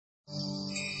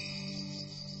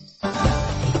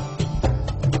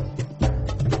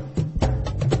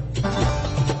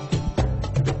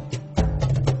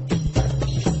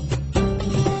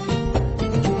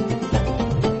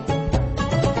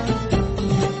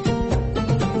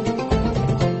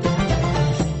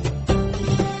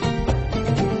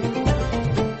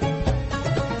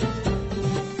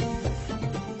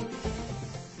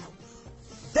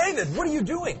you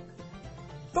doing?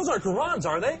 Those aren't Qurans,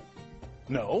 are they?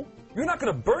 No. You're not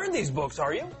going to burn these books,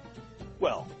 are you?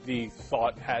 Well, the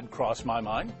thought had crossed my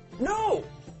mind. No!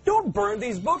 Don't burn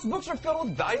these books. Books are filled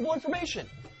with valuable information.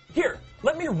 Here,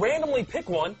 let me randomly pick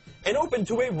one and open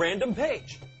to a random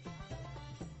page.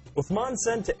 Uthman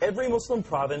sent to every Muslim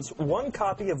province one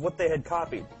copy of what they had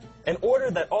copied, and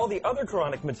ordered that all the other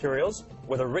Quranic materials,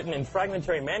 whether written in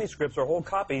fragmentary manuscripts or whole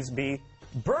copies, be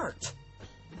burnt.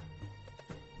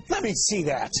 Let me see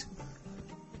that.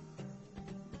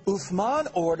 Uthman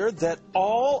ordered that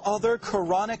all other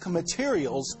Quranic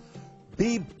materials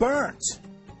be burnt.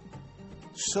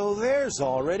 So there's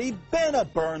already been a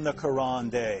Burn the Quran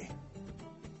Day.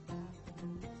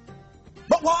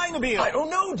 But why, Nabil? I don't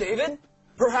know, David.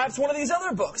 Perhaps one of these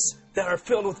other books that are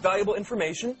filled with valuable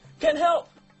information can help.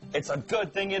 It's a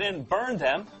good thing you didn't burn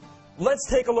them. Let's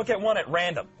take a look at one at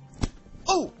random.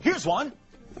 Oh, here's one.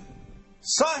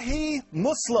 Sahih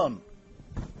Muslim.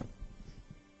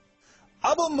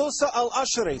 Abu Musa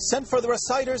al-Ash'ari sent for the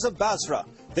reciters of Basra.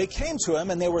 They came to him,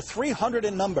 and they were 300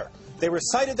 in number. They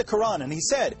recited the Quran, and he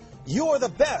said, "You are the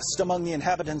best among the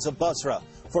inhabitants of Basra,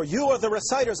 for you are the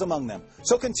reciters among them.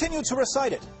 So continue to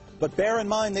recite it. But bear in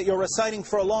mind that your reciting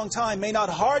for a long time may not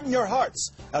harden your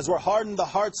hearts, as were hardened the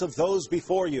hearts of those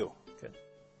before you." Good.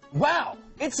 Wow!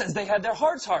 It says they had their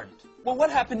hearts hardened. Well,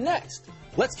 what happened next?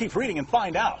 Let's keep reading and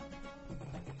find out.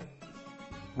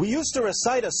 We used to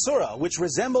recite a surah which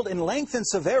resembled in length and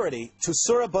severity to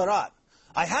Surah Barat.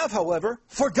 I have, however,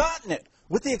 forgotten it,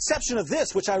 with the exception of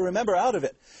this, which I remember out of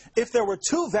it. If there were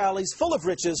 2 valleys full of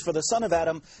riches for the son of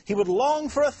Adam, he would long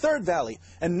for a 3rd valley,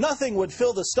 and nothing would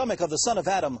fill the stomach of the son of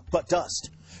Adam but dust.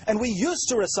 And we used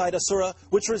to recite a surah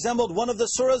which resembled one of the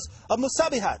surahs of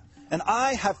Musabihat, and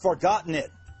I have forgotten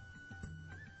it.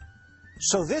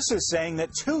 So this is saying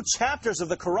that 2 chapters of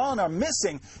the Quran are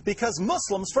missing because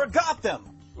Muslims forgot them.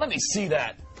 Let me see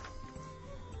that.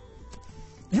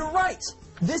 You're right.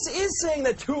 This is saying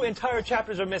that 2 entire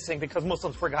chapters are missing because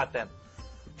Muslims forgot them.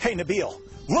 Hey, Nabil,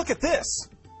 look at this.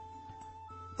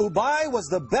 Ubay was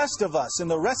the best of us in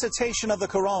the recitation of the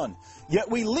Quran, yet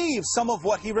we leave some of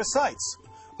what he recites.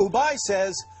 Ubay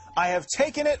says, "I have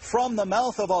taken it from the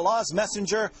mouth of Allah's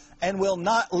messenger and will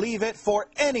not leave it for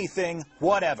anything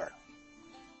whatever."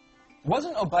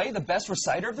 Wasn't Ubay the best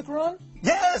reciter of the Quran?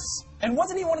 Yes! And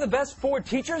wasn't he one of the best 4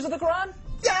 teachers of the Quran?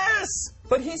 Yes!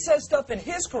 But he says stuff in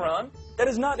his Quran that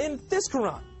is not in this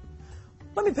Quran.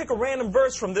 Let me pick a random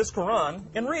verse from this Quran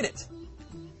and read it.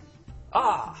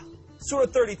 Surah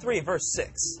 33, verse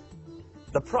 6.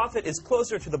 The Prophet is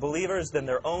closer to the believers than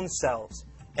their own selves,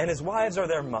 and his wives are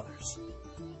their mothers.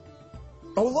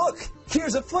 Oh look,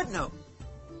 here's a footnote.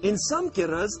 In some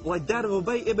qira'as, like that of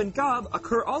Ubay ibn Ka'b,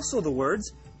 occur also the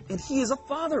words, "and he is a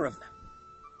father of them."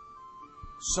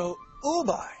 So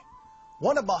Ubay,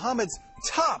 one of Muhammad's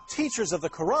top teachers of the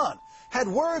Quran, had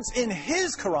words in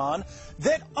his Quran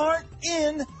that aren't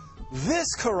in this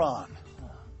Quran.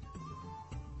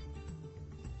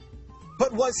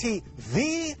 But was he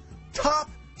the top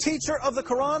teacher of the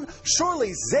Quran?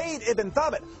 Surely Zayd ibn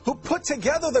Thabit, who put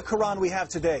together the Quran we have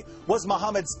today, was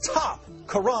Muhammad's top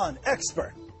Quran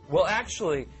expert. Well,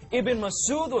 actually, Ibn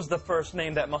Masud was the first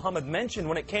name that Muhammad mentioned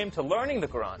when it came to learning the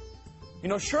Quran. You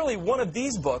know, surely one of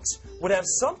these books would have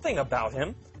something about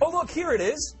him. Oh, look, here it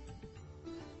is.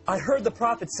 I heard the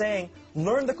Prophet saying,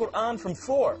 "Learn the Quran from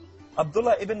 4.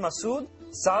 Abdullah ibn Masud,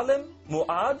 Salim,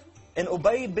 Mu'ad, and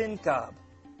Ubay bin Ka'b."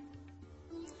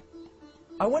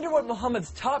 I wonder what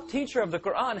Muhammad's top teacher of the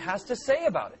Quran has to say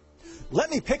about it.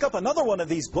 Let me pick up another one of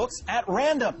these books at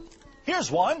random. Here's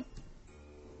one.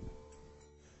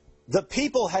 The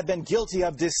people had been guilty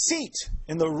of deceit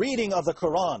in the reading of the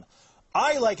Quran.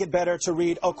 I like it better to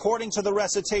read according to the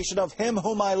recitation of him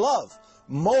whom I love,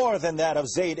 more than that of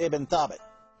Zayd ibn Thabit.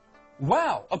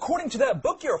 Wow, according to that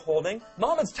book you're holding,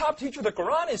 Muhammad's top teacher of the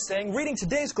Quran is saying reading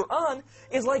today's Quran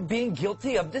is like being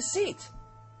guilty of deceit.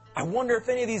 I wonder if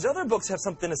any of these other books have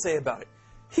something to say about it.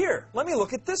 Here, let me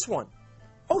look at this one.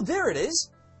 Oh, there it is.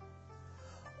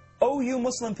 O you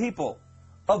Muslim people,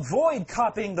 avoid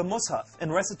copying the Mus'haf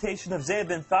and recitation of Zayd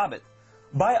bin Thabit.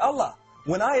 By Allah,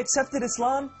 when I accepted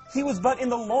Islam, he was but in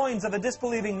the loins of a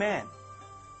disbelieving man.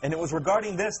 And it was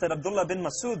regarding this that Abdullah bin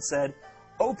Masud said,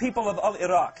 O people of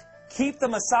Al-Iraq, keep the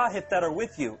masahif that are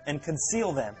with you and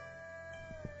conceal them.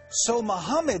 So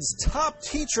Muhammad's top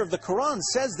teacher of the Quran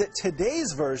says that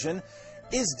today's version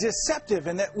is deceptive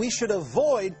and that we should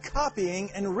avoid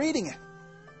copying and reading it.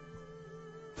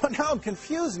 But now I'm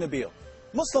confused, Nabil.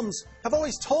 Muslims have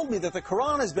always told me that the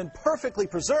Quran has been perfectly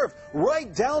preserved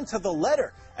right down to the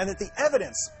letter and that the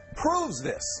evidence proves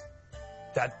this.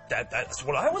 That's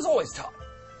what I was always taught.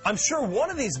 I'm sure one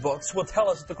of these books will tell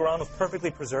us that the Quran was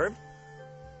perfectly preserved.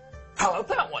 How about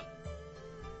that one?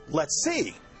 Let's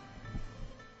see.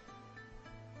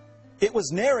 It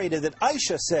was narrated that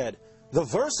Aisha said, "The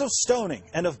verse of stoning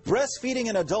and of breastfeeding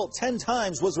an adult 10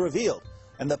 times was revealed,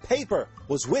 and the paper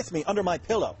was with me under my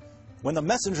pillow. When the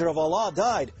Messenger of Allah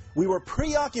died, we were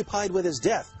preoccupied with his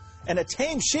death, and a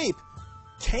tame sheep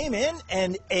came in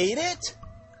and ate it?"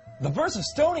 The verse of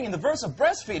stoning and the verse of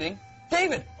breastfeeding?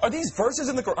 David, are these verses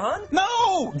in the Quran?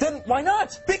 No! Then why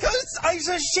not? Because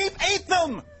Aisha's sheep ate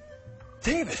them!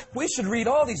 David, we should read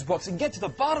all these books and get to the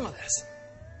bottom of this.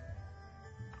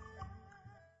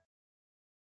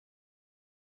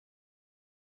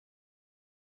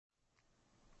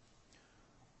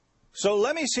 So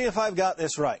let me see if I've got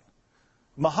this right.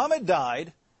 Muhammad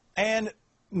died, and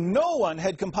no one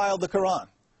had compiled the Quran.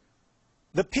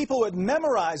 The people who had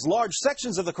memorized large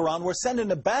sections of the Quran were sent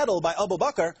into battle by Abu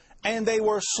Bakr, and they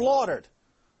were slaughtered.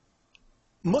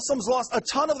 Muslims lost a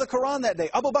ton of the Quran that day.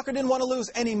 Abu Bakr didn't want to lose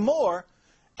any more,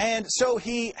 and so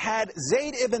he had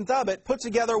Zayd ibn Thabit put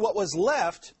together what was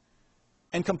left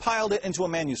and compiled it into a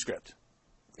manuscript.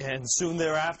 And soon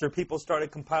thereafter, people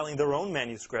started compiling their own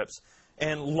manuscripts,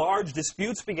 and large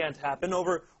disputes began to happen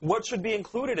over what should be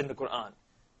included in the Quran.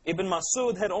 Ibn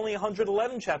Masud had only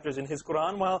 111 chapters in his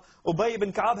Quran, while Ubay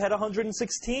ibn Ka'b had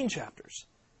 116 chapters.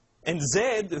 And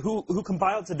Zayd, who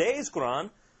compiled today's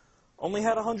Quran, only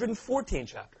had 114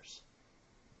 chapters.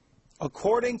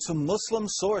 According to Muslim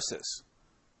sources,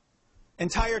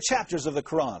 entire chapters of the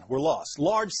Quran were lost.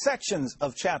 Large sections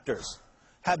of chapters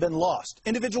have been lost.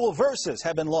 Individual verses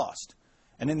have been lost.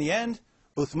 And in the end,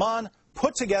 Uthman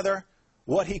put together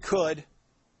what he could,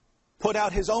 put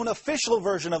out his own official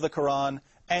version of the Quran,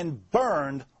 and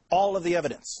burned all of the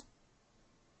evidence.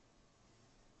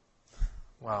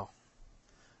 Wow.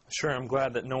 Sure, I'm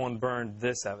glad that no one burned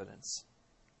this evidence.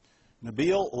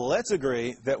 Nabil, let's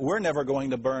agree that we're never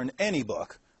going to burn any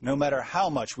book, no matter how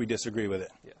much we disagree with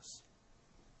it. Yes.